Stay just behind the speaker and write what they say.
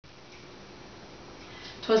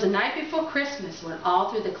'Twas the night before Christmas when all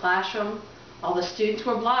through the classroom, all the students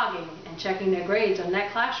were blogging and checking their grades on Net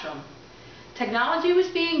Classroom. Technology was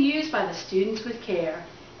being used by the students with care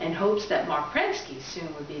in hopes that Marc Prensky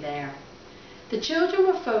soon would be there. The children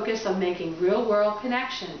were focused on making real-world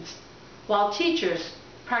connections, while teachers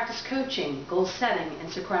practiced coaching, goal setting, and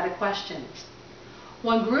Socratic questions.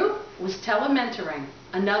 One group was telementoring,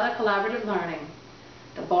 another collaborative learning.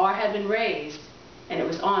 The bar had been raised, and it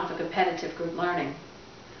was on for competitive group learning.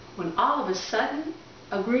 When all of a sudden,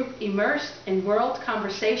 a group immersed in world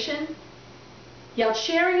conversation yelled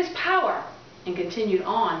sharing is power and continued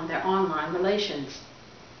on their online relations.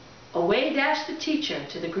 Away dashed the teacher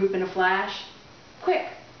to the group in a flash. Quick,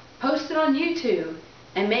 post it on YouTube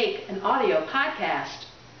and make an audio podcast.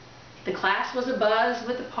 The class was abuzz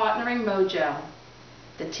with the partnering mojo.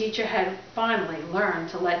 The teacher had finally learned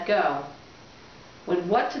to let go. When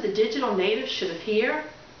what to the digital natives should appear,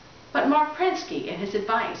 but Marc Prensky and his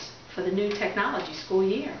advice for the new technology school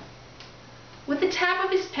year. With the tap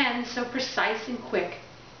of his pen so precise and quick,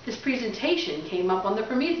 his presentation came up on the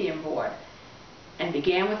Promethean board and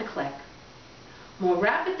began with a click. More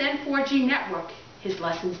rapid than 4G network, his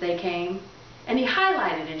lessons they came, and he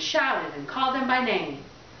highlighted and shouted and called them by name.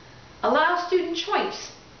 Allow student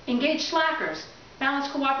choice, engage slackers, balance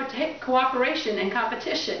cooperation and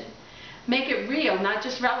competition. Make it real, not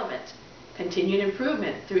just relevant. Continued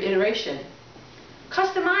improvement through iteration.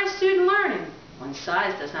 Customize student learning. One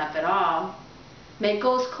size does not fit all. Make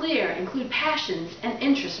goals clear, include passions and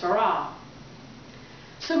interests for all.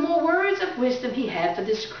 So more words of wisdom he had for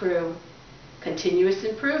this crew. Continuous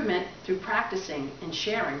improvement through practicing and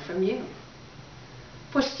sharing from you.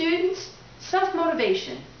 For students,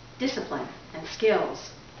 self-motivation, discipline, and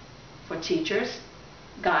skills. For teachers,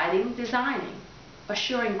 guiding, designing,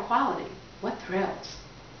 assuring quality, what thrills.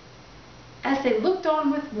 As they looked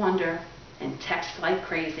on with wonder and text like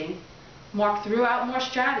crazy, Marc threw out more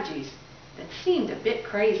strategies that seemed a bit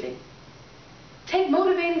crazy. Take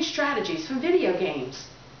motivating strategies from video games.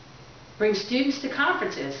 Bring students to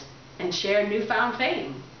conferences and share newfound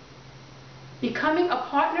fame. Becoming a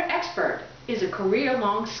partner expert is a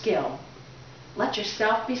career-long skill. Let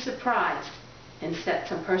yourself be surprised and set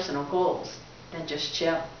some personal goals, then just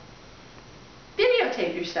chill.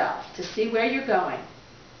 Videotape yourself to see where you're going.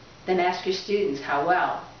 Then ask your students how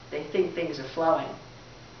well they think things are flowing.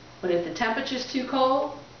 But if the temperature's too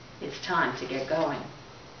cold, it's time to get going.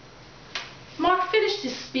 Marc finished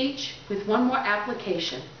his speech with one more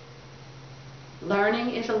application.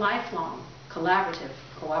 Learning is a lifelong, collaborative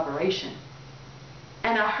cooperation.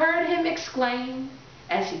 And I heard him exclaim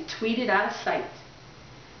as he tweeted out of sight,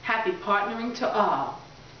 happy partnering to all,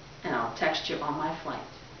 and I'll text you on my flight.